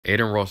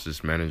Adin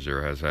Ross's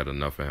manager has had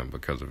enough of him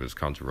because of his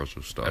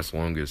controversial stuff, as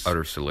long as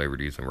other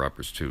celebrities and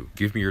rappers too.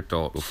 Give me your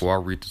thoughts. Before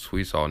I read the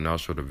tweets, I'll now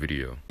show the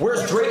video.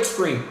 Where's Drake's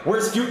stream?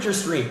 Where's Future's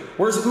stream?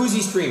 Where's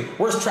Uzi's stream?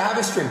 Where's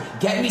Travis' stream?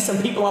 Get me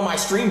some people on my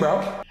stream,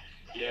 bro.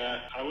 Yeah,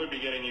 I would be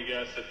getting you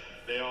guests if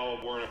they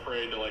all weren't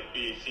afraid to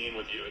be seen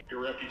with you.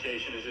 Your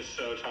reputation is just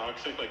so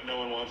toxic, no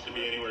one wants to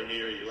be anywhere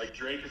near you.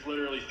 Drake is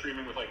literally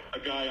streaming with a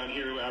guy on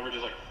here who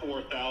averages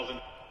 4,000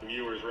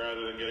 viewers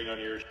rather than getting on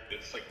your shit.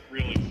 It's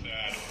really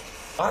sad.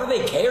 Why do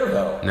they care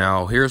though?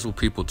 Now, here's what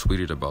people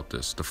tweeted about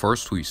this. The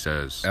first tweet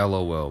says,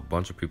 LOL,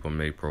 bunch of people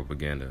made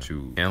propaganda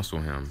to cancel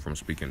him from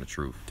speaking the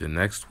truth. The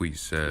next tweet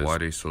says, why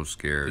they so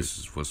scared? This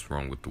is what's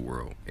wrong with the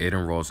world.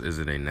 Adin Ross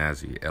isn't a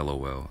Nazi,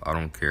 LOL. I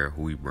don't care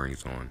who he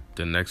brings on.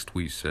 The next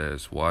tweet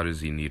says, why does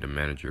he need a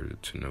manager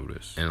to know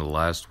this? And the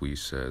last tweet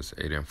says,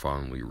 Adin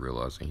finally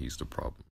realizing he's the problem.